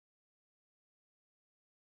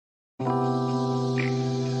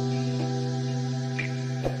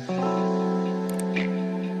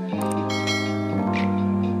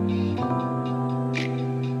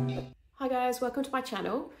welcome to my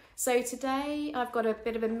channel. So today I've got a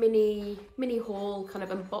bit of a mini haul kind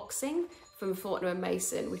of unboxing from Fortnum &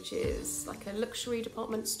 Mason, which is like a luxury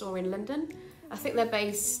department store in London. I think they're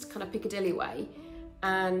based kind of Piccadilly way,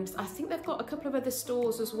 and I think they've got a couple of other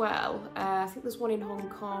stores as well. I think there's one in Hong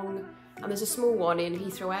Kong and there's a small one in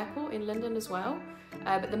Heathrow Airport in London as well.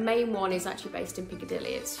 But the main one is actually based in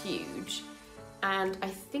Piccadilly. It's huge. And I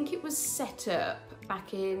think it was set up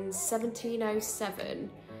back in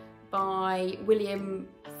 1707 by William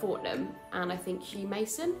Fortnum and I think Hugh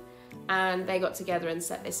Mason, and they got together and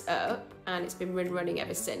set this up, and it's been running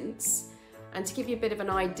ever since. And to give you a bit of an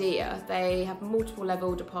idea, they have multiple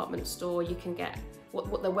level department store. You can get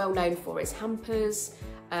what they're well known for is hampers.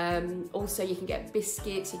 Also you can get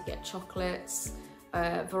biscuits, you can get chocolates,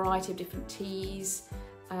 a variety of different teas,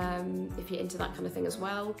 if you're into that kind of thing as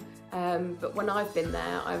well. But when I've been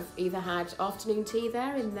there, I've either had afternoon tea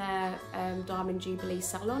there in their Diamond Jubilee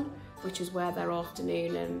salon, which is where their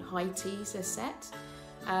afternoon and high teas are set.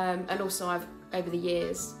 And also I've, over the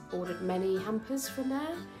years, ordered many hampers from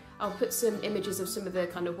there. I'll put some images of some of the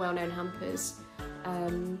kind of well-known hampers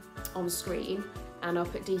on screen, and I'll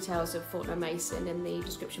put details of Fortnum & Mason in the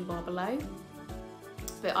description bar below.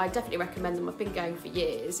 But I definitely recommend them. I've been going for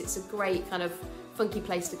years. It's a great kind of funky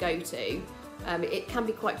place to go to. It can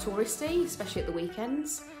be quite touristy, especially at the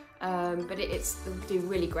weekends, but they do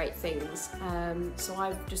really great things. So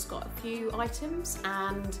I've just got a few items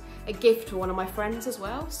and a gift for one of my friends as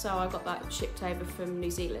well. So I got that shipped over from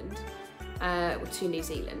New Zealand, to New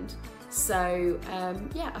Zealand. So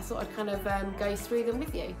yeah, I thought I'd kind of go through them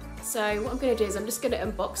with you. So what I'm going to do is I'm just going to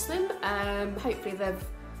unbox them. Hopefully they've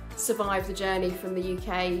survived the journey from the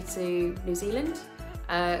UK to New Zealand.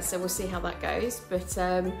 So we'll see how that goes, but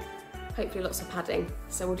hopefully lots of padding.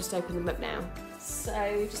 So we'll just open them up now.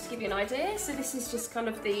 So just to give you an idea, so this is just kind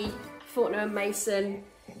of the Fortnum & Mason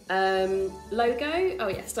logo. Oh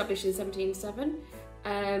yeah, established in 1707.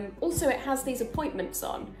 Also it has these appointments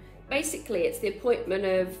on. Basically it's the appointment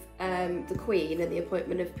of the Queen and the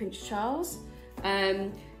appointment of Prince Charles.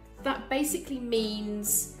 That basically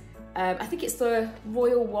means, I think it's the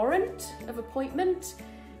royal warrant of appointment.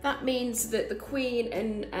 That means that the Queen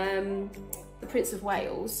and the Prince of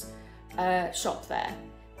Wales shop there,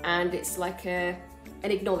 and it's like an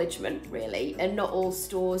acknowledgement really, and not all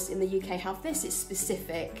stores in the UK have this. It's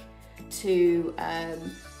specific to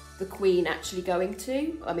the Queen actually going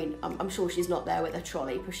to, I mean, I'm sure she's not there with a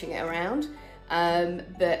trolley pushing it around,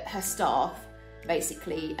 but her staff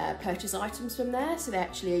basically purchase items from there, so they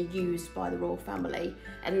actually are used by the royal family,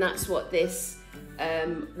 and that's what this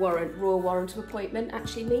royal warrant of appointment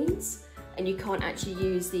actually means. And you can't actually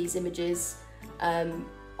use these images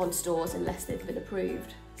on stores unless they've been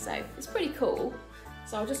approved. So it's pretty cool.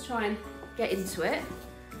 So I'll just try and get into it.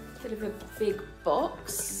 Bit of a big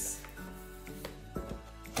box.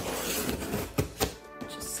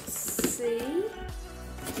 Just see.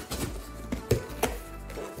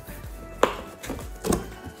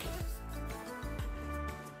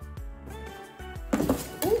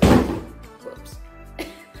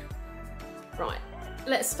 Right,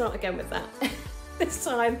 let's start again with that. This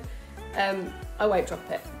time, I won't drop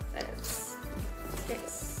it.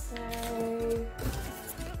 So, a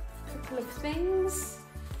couple of things.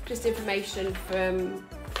 Just information from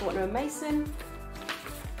Fortnum & Mason.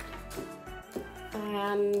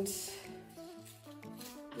 And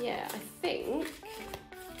yeah, I think,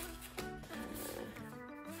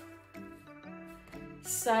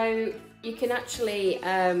 so you can actually,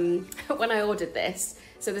 when I ordered this,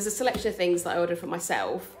 so there's a selection of things that I ordered for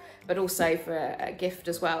myself, but also for a gift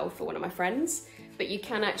as well for one of my friends. But you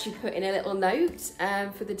can actually put in a little note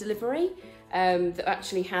for the delivery that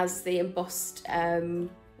actually has the embossed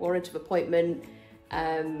warrant of appointment.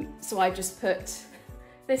 So I just put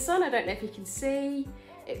this on. I don't know if you can see.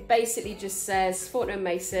 It basically just says Fortnum &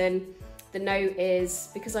 Mason. The note is,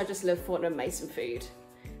 because I just love Fortnum & Mason food,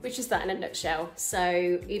 which is that in a nutshell.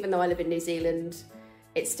 So even though I live in New Zealand,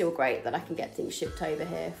 it's still great that I can get things shipped over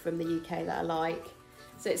here from the UK that I like.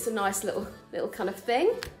 So it's a nice little kind of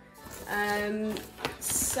thing.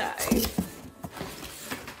 So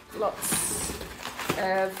lots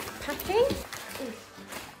of packing.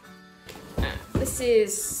 This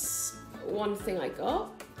is one thing I got.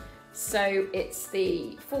 So it's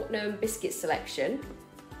the Fortnum biscuit selection,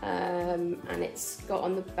 and it's got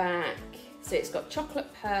on the back, so it's got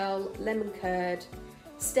chocolate pearl, lemon curd,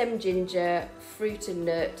 stem ginger, fruit and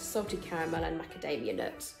nut, salted caramel and macadamia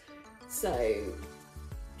nut. So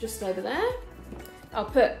just over there. I'll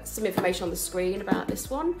put some information on the screen about this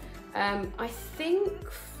one. I think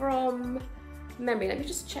from memory, let me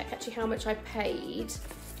just check actually how much I paid.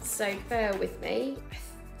 So bear with me. I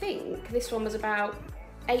think this one was about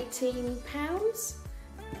 £18.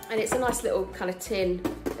 And it's a nice little kind of tin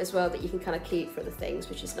as well that you can kind of keep for other things,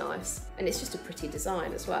 which is nice. And it's just a pretty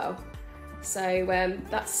design as well. So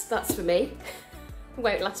that's for me.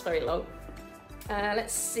 Won't last very long.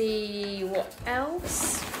 Let's see what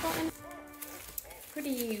else.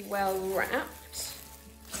 Pretty well wrapped.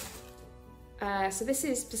 So this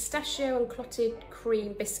is pistachio and clotted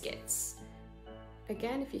cream biscuits.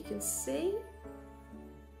 Again, if you can see.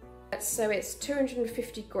 So it's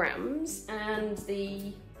 250 grams, and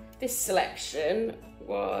this selection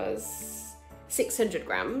was 600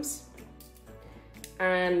 grams.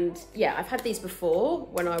 And yeah, I've had these before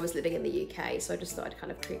when I was living in the UK, so I just thought I'd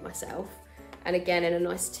kind of treat myself. And again, in a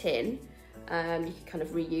nice tin, you can kind of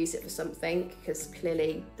reuse it for something, because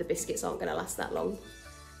clearly the biscuits aren't going to last that long.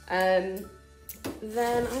 Then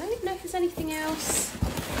I don't know if there's anything else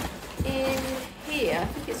in here. I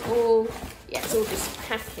think it's all, yeah, it's all just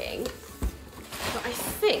packing. But I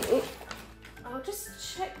think I'll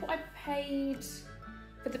just check what I paid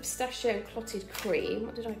for the pistachio and clotted cream.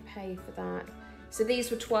 What did I pay for that? So these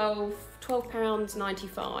were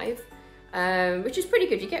 £12.95, which is pretty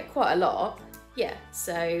good. You get quite a lot. Yeah,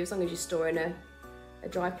 so as long as you store in a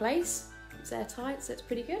dry place, it's airtight, so it's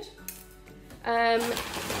pretty good. And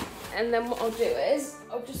then what I'll do is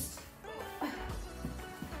I'll just, oh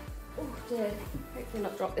dear, hopefully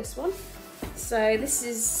not drop this one. So this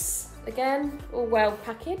is, again, all well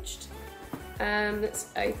packaged. Let's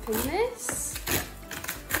open this.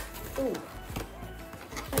 Oh,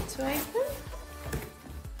 try to open.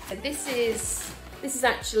 This is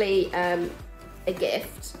actually a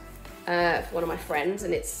gift for one of my friends,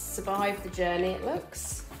 and it's survived the journey, it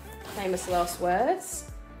looks. Famous last words.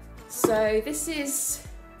 So this is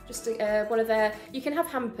just one of their, you can have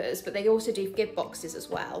hampers, but they also do gift boxes as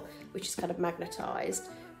well, which is kind of magnetised.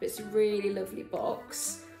 But it's a really lovely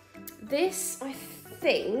box. This, I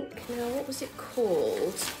think, now what was it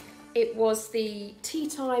called? It was the Tea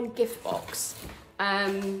Time gift box,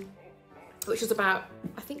 which was about,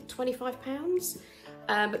 I think, £25.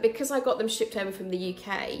 But because I got them shipped over from the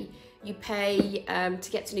UK, you pay to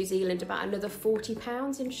get to New Zealand about another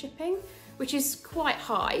 £40 in shipping, which is quite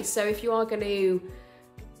high. So if you are going to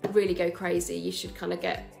really go crazy, you should kind of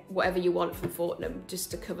get whatever you want from Fortnum, just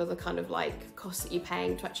to cover the kind of like costs that you're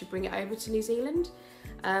paying to actually bring it over to New Zealand.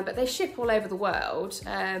 But they ship all over the world,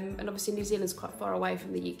 and obviously New Zealand's quite far away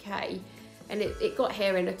from the UK, and it got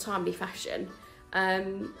here in a timely fashion.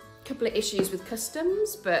 Couple of issues with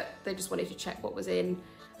customs, but they just wanted to check what was in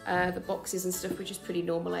the boxes and stuff, which is pretty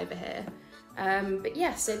normal over here. But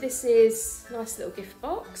yeah, so this is a nice little gift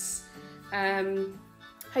box.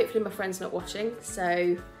 Hopefully my friend's not watching,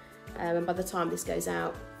 so and by the time this goes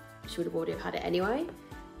out, she would have already had it anyway.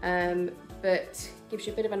 But gives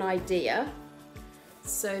you a bit of an idea.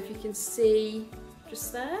 So if you can see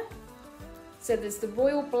just there, so there's the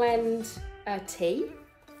Royal Blend tea,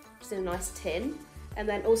 which is in a nice tin, and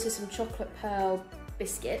then also some chocolate pearl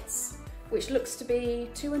biscuits, which looks to be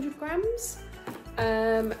 200 grams,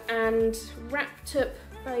 and wrapped up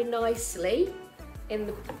very nicely in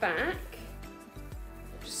the back.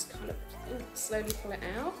 Just kind of slowly pull it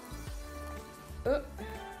out.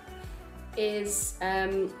 Is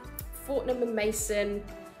Fortnum & Mason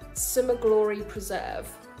Summer Glory Preserve.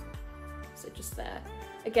 So just there.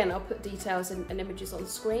 Again, I'll put details and images on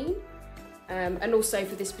screen. And also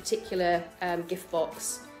for this particular gift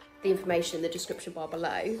box, the information in the description bar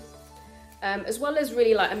below. As well as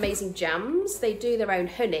really like amazing jams, they do their own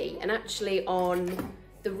honey, and actually on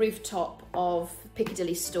the rooftop of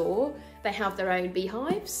Piccadilly store, they have their own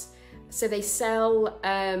beehives. So they sell,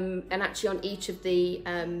 and actually on each of the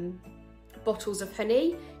bottles of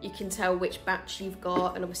honey, you can tell which batch you've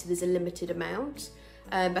got, and obviously there's a limited amount.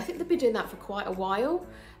 But I think they've been doing that for quite a while.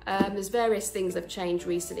 There's various things they've changed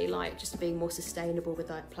recently, like just being more sustainable with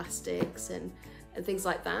like plastics and things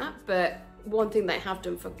like that. But one thing they have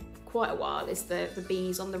done for quite a while is the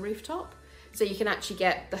bees on the rooftop. So you can actually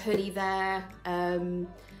get the honey there, and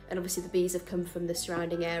obviously the bees have come from the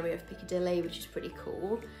surrounding area of Piccadilly, which is pretty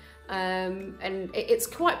cool. And it's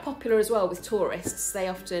quite popular as well with tourists. They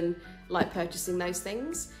often like purchasing those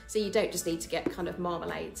things. So you don't just need to get kind of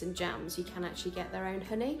marmalades and jams, you can actually get their own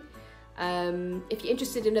honey. If you're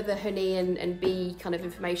interested in other honey and bee kind of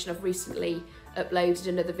information, I've recently uploaded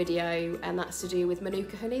another video, and that's to do with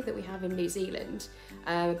Manuka honey that we have in New Zealand,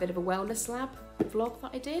 a bit of a wellness lab vlog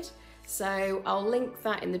that I did. So I'll link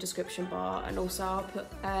that in the description bar, and also I'll put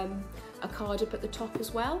a card up at the top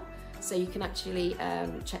as well, so you can actually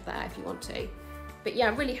check that out if you want to. But yeah,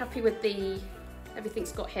 I'm really happy with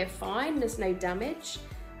everything's got here fine, there's no damage.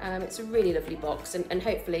 It's a really lovely box, and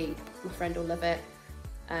hopefully my friend will love it.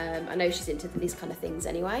 I know she's into these kind of things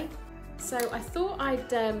anyway. So I thought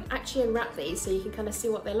I'd actually unwrap these so you can kind of see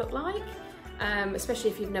what they look like, especially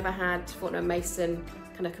if you've never had Fortnum & Mason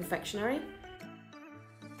kind of confectionery.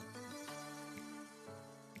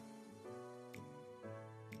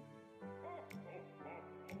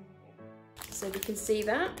 So you can see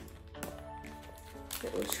that,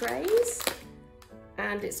 little trays,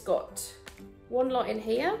 and it's got one lot in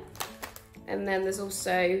here, and then there's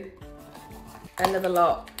also another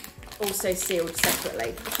lot also sealed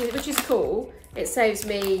separately, which is cool. It saves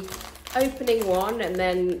me opening one and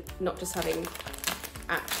then not just having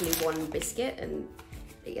actually one biscuit and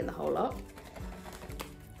eating the whole lot.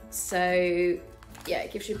 So yeah,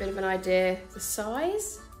 it gives you a bit of an idea of the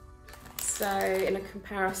size. So in a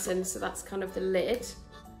comparison, so that's kind of the lid,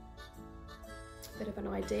 a bit of an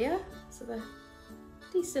idea. So they're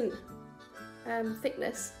decent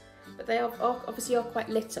thickness, but they are obviously quite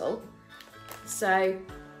little. So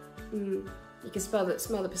you can smell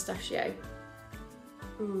the pistachio.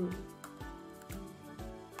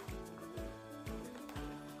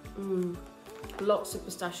 Lots of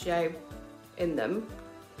pistachio in them.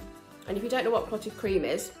 And if you don't know what clotted cream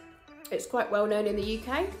is, it's quite well known in the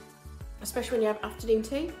UK, especially when you have afternoon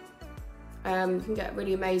tea. You can get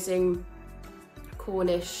really amazing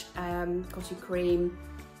Cornish clotted cream.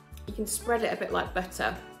 You can spread it a bit like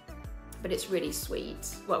butter, but it's really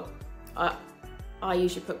sweet. Well, I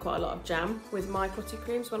usually put quite a lot of jam with my clotted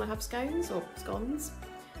creams when I have scones or scones,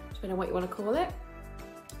 depending on what you want to call it.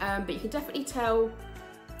 But you can definitely tell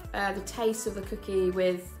the taste of the cookie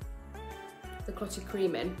with the clotted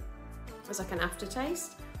cream in. It's like an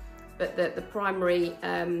aftertaste, but the primary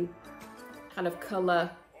kind of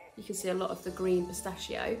colour, you can see a lot of the green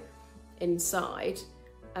pistachio inside,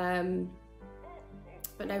 but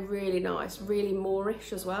they're really nice, really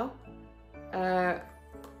Moorish as well.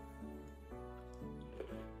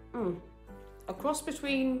 A cross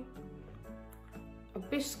between a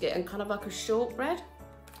biscuit and kind of like a shortbread.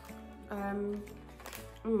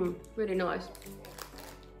 Really nice.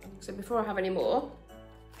 So before I have any more,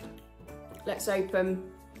 let's open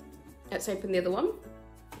the other one.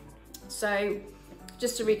 So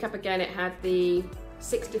just to recap again, it had the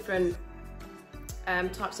 6 different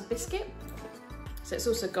types of biscuit. So it's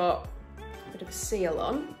also got a bit of a seal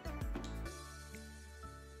on.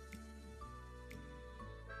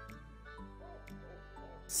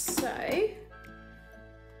 So if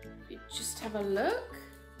you just have a look,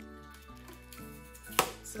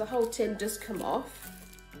 so the whole tin does come off,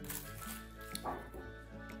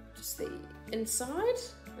 just the inside,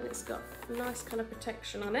 and it's got a nice kind of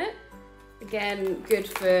protection on it. Again, good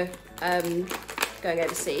for going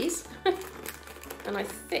overseas. And I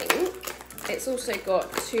think it's also got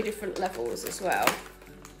 2 different levels as well. Let's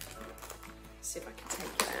see if I can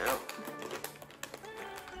take it out.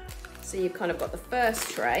 So you've kind of got the first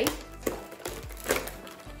tray,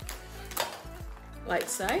 like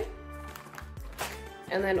so,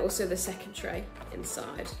 and then also the second tray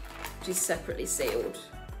inside, which is separately sealed,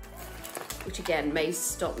 which again may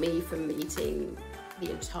stop me from eating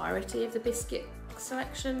the entirety of the biscuit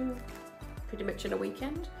selection pretty much in a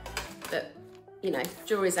weekend, but you know,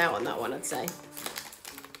 jury's out on that one, I'd say.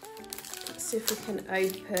 Let's see if we can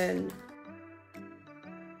open.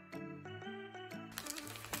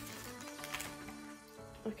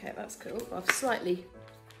 Okay, that's cool. I've slightly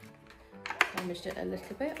damaged it a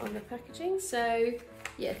little bit on the packaging. So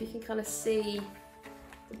yeah, if you can kind of see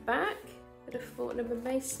the back, bit of Fortnum &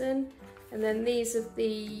 Mason, and then these are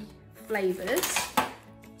the flavours.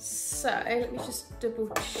 So let me just double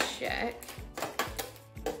check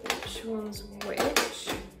which one's which.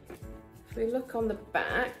 If we look on the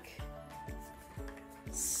back,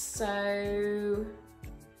 so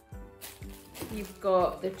you've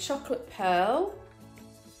got the chocolate pearl,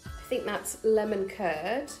 I think that's lemon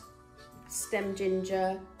curd, stem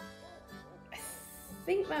ginger, I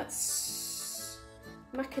think that's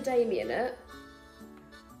macadamia nut.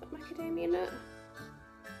 Macadamia nut?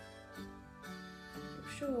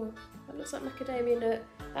 I'm sure. That looks like macadamia nut.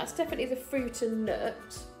 That's definitely the fruit and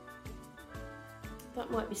nut. That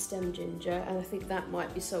might be stem ginger, and I think that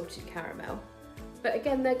might be salted caramel. But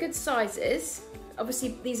again, they're good sizes.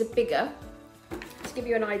 Obviously, these are bigger. To give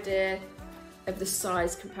you an idea of the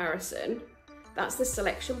size comparison, that's the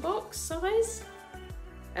selection box size,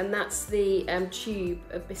 and that's the tube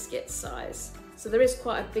of biscuits size. So there is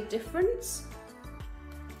quite a big difference.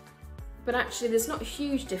 But actually there's not a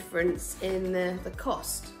huge difference in the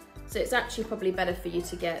cost. So it's actually probably better for you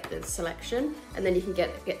to get the selection, and then you can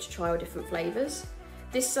get to try all different flavours.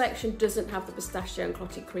 This selection doesn't have the pistachio and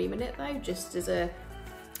clotted cream in it though, just to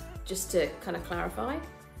kind of clarify.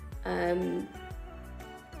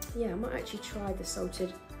 Yeah, I might actually try the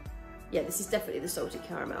salted. Yeah, this is definitely the salted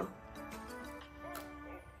caramel.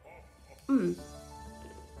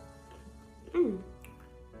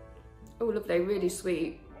 Oh, lovely, really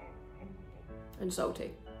sweet and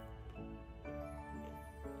salty.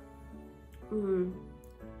 A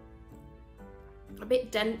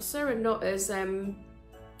bit denser and not as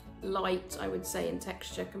light, I would say, in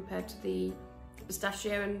texture compared to the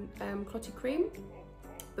pistachio and clotted cream,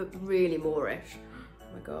 but really moreish.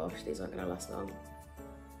 Oh my gosh, these aren't going to last long.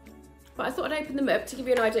 But I thought I'd open them up to give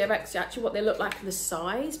you an idea of actually what they look like and the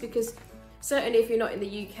size, because certainly if you're not in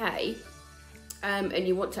the UK and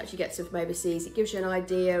you want to actually get some from overseas, it gives you an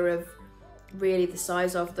idea of really the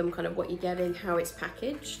size of them, kind of what you're getting, how it's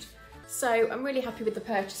packaged. So I'm really happy with the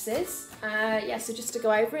purchases. Yeah, so just to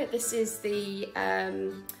go over it, this is the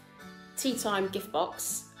tea time gift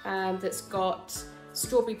box that's got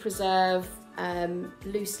strawberry preserve,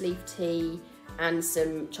 loose leaf tea, and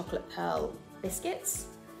some chocolate pearl biscuits.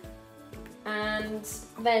 And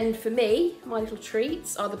then for me, my little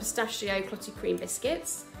treats are the pistachio clotted cream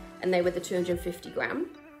biscuits, and they were the 250 gram.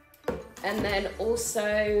 And then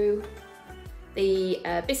also the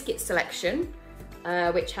biscuit selection,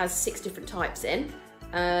 which has 6 different types in,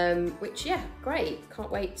 which, yeah, great. Can't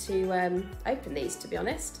wait to open these, to be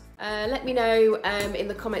honest. Let me know in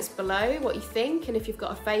the comments below what you think, and if you've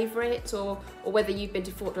got a favourite, or whether you've been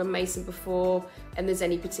to Fortnum & Mason before and there's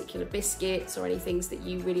any particular biscuits or any things that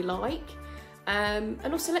you really like.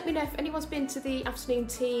 And also let me know if anyone's been to the afternoon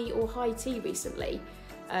tea or high tea recently.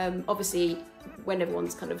 Obviously when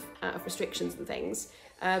everyone's kind of out of restrictions and things,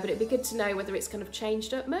 but it'd be good to know whether it's kind of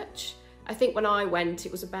changed up much. I think when I went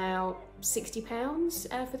it was about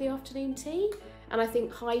 £60 for the afternoon tea, and I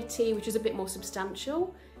think high tea, which is a bit more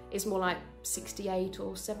substantial, is more like £68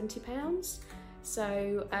 or £70.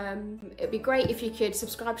 So it'd be great if you could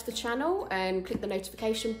subscribe to the channel and click the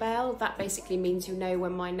notification bell. That basically means you know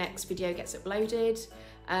when my next video gets uploaded,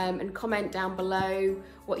 and comment down below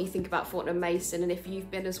what you think about Fortnum & Mason and if you've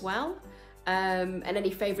been as well, and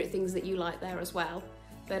any favourite things that you like there as well.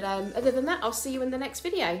 But other than that, I'll see you in the next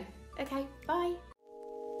video. Okay, bye.